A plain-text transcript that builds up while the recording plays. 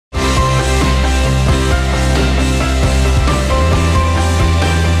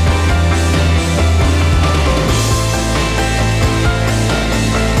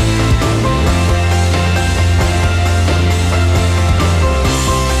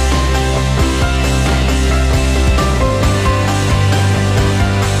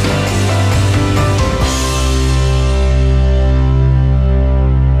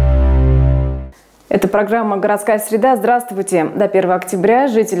Программа «Городская среда». Здравствуйте. До 1 октября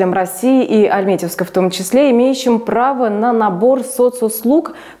жителям России и Альметьевска в том числе, имеющим право на набор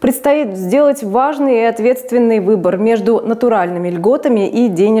соцуслуг, предстоит сделать важный и ответственный выбор между натуральными льготами и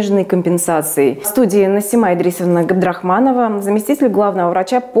денежной компенсацией. В студии Насима Идрисовна Габдрахманова, заместитель главного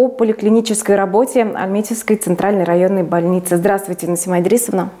врача по поликлинической работе Альметьевской центральной районной больницы. Здравствуйте, Насима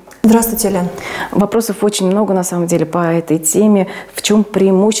Идрисовна. Здравствуйте, Лен. Вопросов очень много, на самом деле, по этой теме. В чем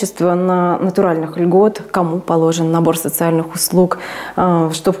преимущество на натуральных льгот? Кому положен набор социальных услуг?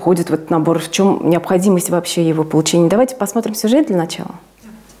 Что входит в этот набор? В чем необходимость вообще его получения? Давайте посмотрим сюжет для начала.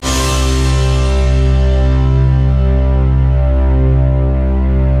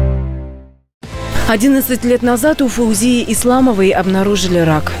 «11 лет назад у Фаузии Исламовой обнаружили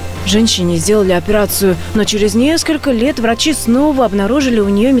рак. Женщине сделали операцию, но через несколько лет врачи снова обнаружили у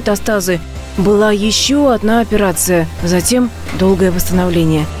нее метастазы. Была еще одна операция, затем долгое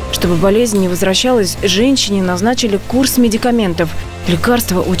восстановление. Чтобы болезнь не возвращалась, женщине назначили курс медикаментов.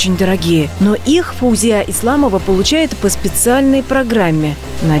 Лекарства очень дорогие, но их Фаузия Исламова получает по специальной программе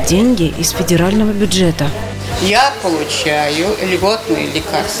на деньги из федерального бюджета. Я получаю льготные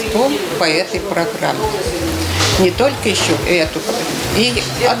лекарства по этой программе. Не только еще эту, и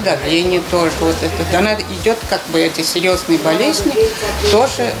от давления тоже. Вот это. Она идет, как бы, эти серьезные болезни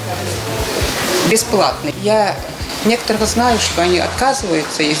тоже бесплатно. Я некоторых знаю, что они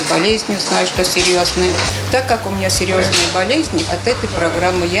отказываются, их болезни, знаю, что серьезные. Так как у меня серьезные болезни, от этой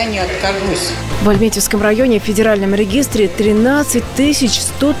программы я не откажусь. В Альметьевском районе в федеральном регистре 13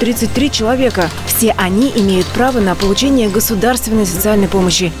 133 человека. Все они имеют право на получение государственной социальной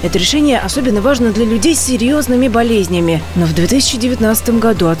помощи. Это решение особенно важно для людей с серьезными болезнями. Но в 2019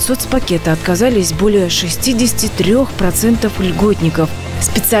 году от соцпакета отказались более 63% льготников.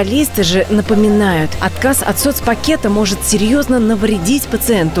 Специалисты же напоминают, отказ от соцпакета может серьезно навредить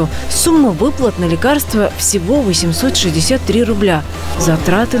пациенту. Сумма выплат на лекарства всего 863 рубля.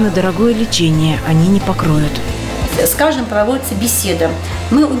 Затраты на дорогое лечение они не покроют. С каждым проводится беседа.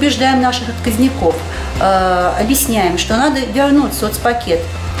 Мы убеждаем наших отказников, объясняем, что надо вернуть соцпакет.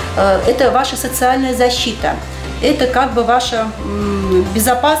 Это ваша социальная защита. Это как бы ваша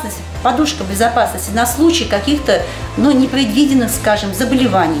безопасность, подушка безопасности на случай каких-то, непредвиденных, скажем,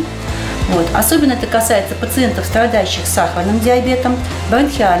 заболеваний. Вот. Особенно это касается пациентов, страдающих сахарным диабетом,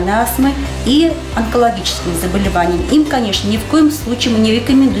 бронхиальной астмой и онкологическими заболеваниями. Им, конечно, ни в коем случае мы не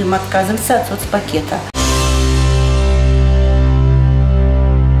рекомендуем отказываться от соцпакета.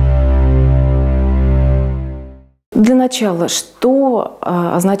 Для начала, что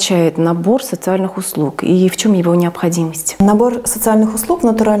означает набор социальных услуг и в чем его необходимость? Набор социальных услуг в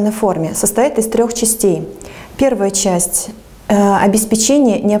натуральной форме состоит из 3 частей. Первая часть –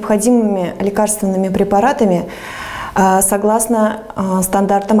 обеспечение необходимыми лекарственными препаратами согласно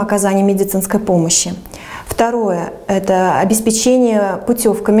стандартам оказания медицинской помощи. Второе – это обеспечение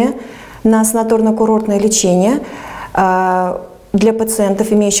путевками на санаторно-курортное лечение для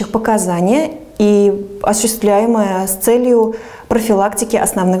пациентов, имеющих показания, и осуществляемая с целью профилактики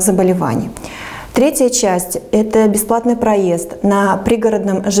основных заболеваний. Третья часть – это бесплатный проезд на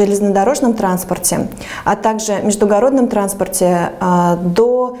пригородном железнодорожном транспорте, а также междугородном транспорте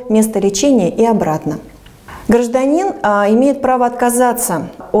до места лечения и обратно. Гражданин имеет право отказаться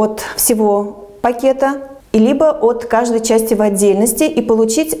от всего пакета либо от каждой части в отдельности и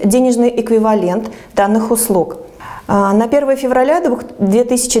получить денежный эквивалент данных услуг. На 1 февраля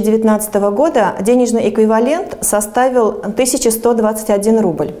 2019 года денежный эквивалент составил 1121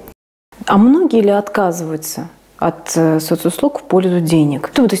 рубль. А многие ли отказываются от соцуслуг в пользу денег?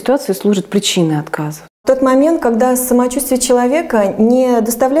 Что в этой ситуации служит причиной отказа? В тот момент, когда самочувствие человека не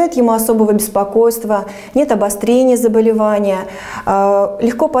доставляет ему особого беспокойства, нет обострения заболевания,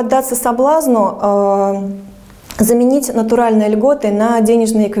 легко поддаться соблазну заменить натуральные льготы на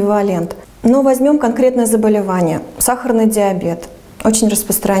денежный эквивалент. Но возьмем конкретное заболевание – сахарный диабет, очень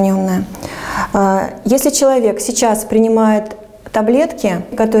распространенное. Если человек сейчас принимает таблетки,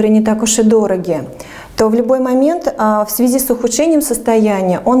 которые не так уж и дороги, то в любой момент в связи с ухудшением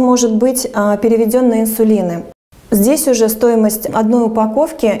состояния он может быть переведен на инсулины. Здесь уже стоимость одной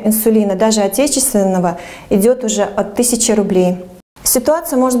упаковки инсулина, даже отечественного, идет уже от 1000 рублей.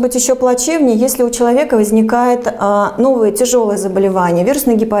 Ситуация может быть еще плачевнее, если у человека возникает новые тяжелые заболевания,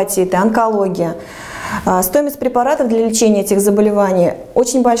 вирусные гепатиты, онкология. Стоимость препаратов для лечения этих заболеваний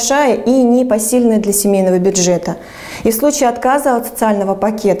очень большая и непосильная для семейного бюджета. И в случае отказа от социального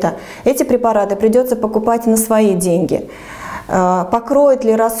пакета эти препараты придется покупать на свои деньги. Покроет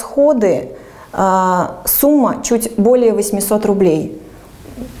ли расходы сумма чуть более 800 рублей?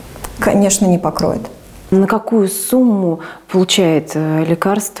 Конечно, не покроет. На какую сумму получает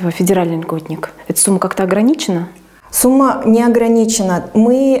лекарство федеральный льготник? Эта сумма как-то ограничена? Сумма не ограничена.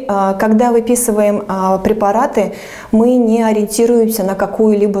 Мы, когда выписываем препараты, мы не ориентируемся на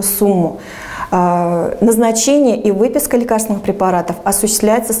какую-либо сумму. Назначение и выписка лекарственных препаратов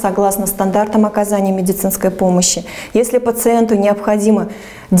осуществляется согласно стандартам оказания медицинской помощи. Если пациенту необходимо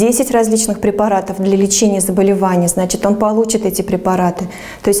 10 различных препаратов для лечения заболеваний, значит, он получит эти препараты.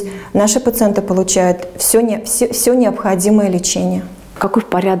 То есть наши пациенты получают все необходимое лечение. Какой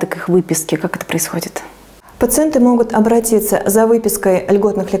порядок их выписки? Как это происходит? Пациенты могут обратиться за выпиской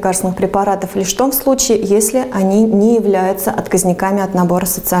льготных лекарственных препаратов лишь в том случае, если они не являются отказниками от набора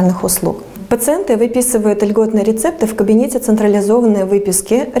социальных услуг. Пациенты выписывают льготные рецепты в кабинете централизованной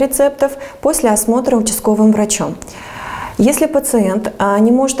выписки рецептов после осмотра участковым врачом. Если пациент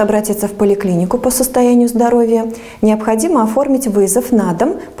не может обратиться в поликлинику по состоянию здоровья, необходимо оформить вызов на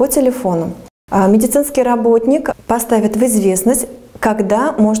дом по телефону. Медицинский работник поставит в известность,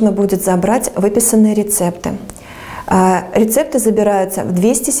 когда можно будет забрать выписанные рецепты. Рецепты забираются в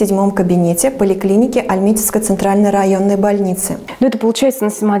 207-м кабинете поликлиники Альметьевской центральной районной больницы. Но это, получается,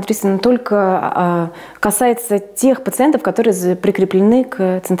 Насима Адрисовна, только касается тех пациентов, которые прикреплены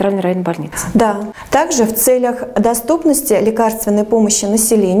к центральной районной больнице. Да. Также в целях доступности лекарственной помощи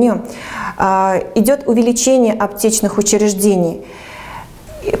населению идет увеличение аптечных учреждений.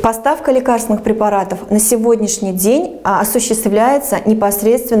 Поставка лекарственных препаратов на сегодняшний день осуществляется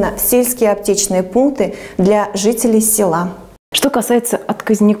непосредственно в сельские аптечные пункты для жителей села. Что касается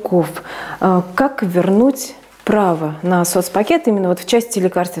отказников, как вернуть право на соцпакет именно вот в части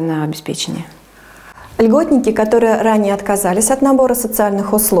лекарственного обеспечения? Льготники, которые ранее отказались от набора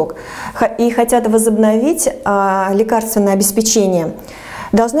социальных услуг и хотят возобновить лекарственное обеспечение,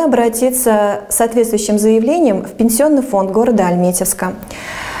 должны обратиться с соответствующим заявлением в Пенсионный фонд города Альметьевска.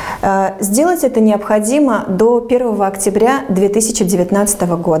 Сделать это необходимо до 1 октября 2019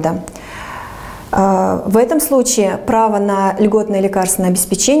 года. В этом случае право на льготное лекарственное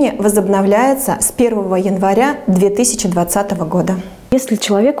обеспечение возобновляется с 1 января 2020 года. Если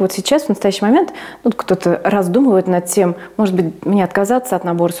человек вот сейчас, в настоящий момент, кто-то раздумывает над тем, может быть, мне отказаться от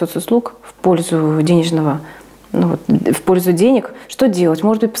набора соцуслуг в пользу денежного, в пользу денег, что делать?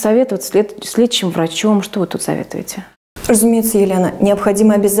 Может быть, посоветоваться с лечащим врачом? Что вы тут советуете? Разумеется, Елена,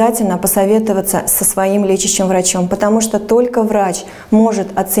 необходимо обязательно посоветоваться со своим лечащим врачом, потому что только врач может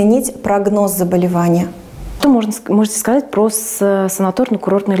оценить прогноз заболевания. Что можете сказать про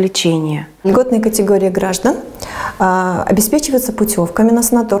санаторно-курортное лечение? Льготные категории граждан обеспечиваются путевками на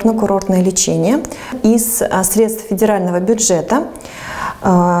санаторно-курортное лечение из средств федерального бюджета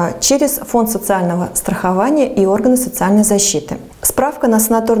через Фонд социального страхования и органы социальной защиты. Справка на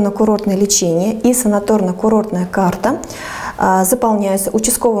санаторно-курортное лечение и санаторно-курортная карта заполняются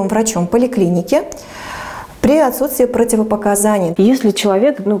участковым врачом поликлиники при отсутствии противопоказаний. Если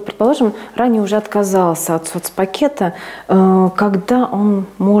человек, предположим, ранее уже отказался от соцпакета, когда он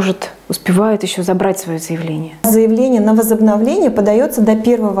успевает еще забрать свое заявление? Заявление на возобновление подается до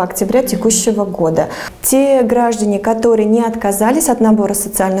 1 октября текущего года. Те граждане, которые не отказались от набора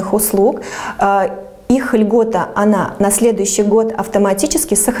социальных услуг, их льгота, она на следующий год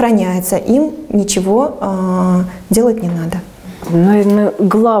автоматически сохраняется, им ничего делать не надо. Наверное,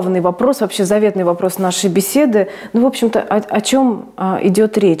 главный вопрос, вообще заветный вопрос нашей беседы, в общем-то, о чем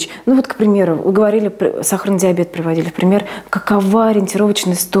идет речь? К примеру, вы говорили, сахарный диабет приводили в пример. Какова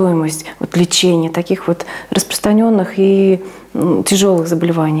ориентировочная стоимость лечения таких распространенных и тяжелых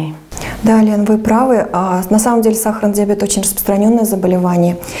заболеваний? Да, Лен, вы правы. На самом деле сахарный диабет очень распространенное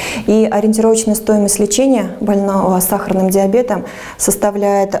заболевание. И ориентировочная стоимость лечения больного сахарным диабетом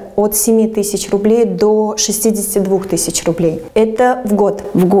составляет от 7 тысяч рублей до 62 тысяч рублей. Это в год.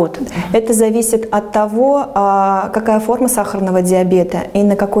 В год. Это зависит от того, какая форма сахарного диабета и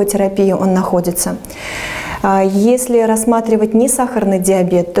на какой терапии он находится. Если рассматривать не сахарный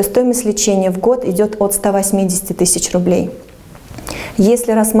диабет, то стоимость лечения в год идет от 180 тысяч рублей.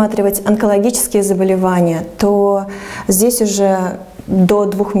 Если рассматривать онкологические заболевания, то здесь уже до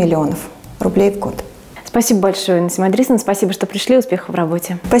 2 миллионов рублей в год. Спасибо большое, Насима Адрисовна. Спасибо, что пришли. Успехов в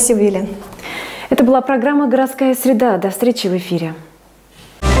работе. Спасибо, Елена. Это была программа «Городская среда». До встречи в эфире.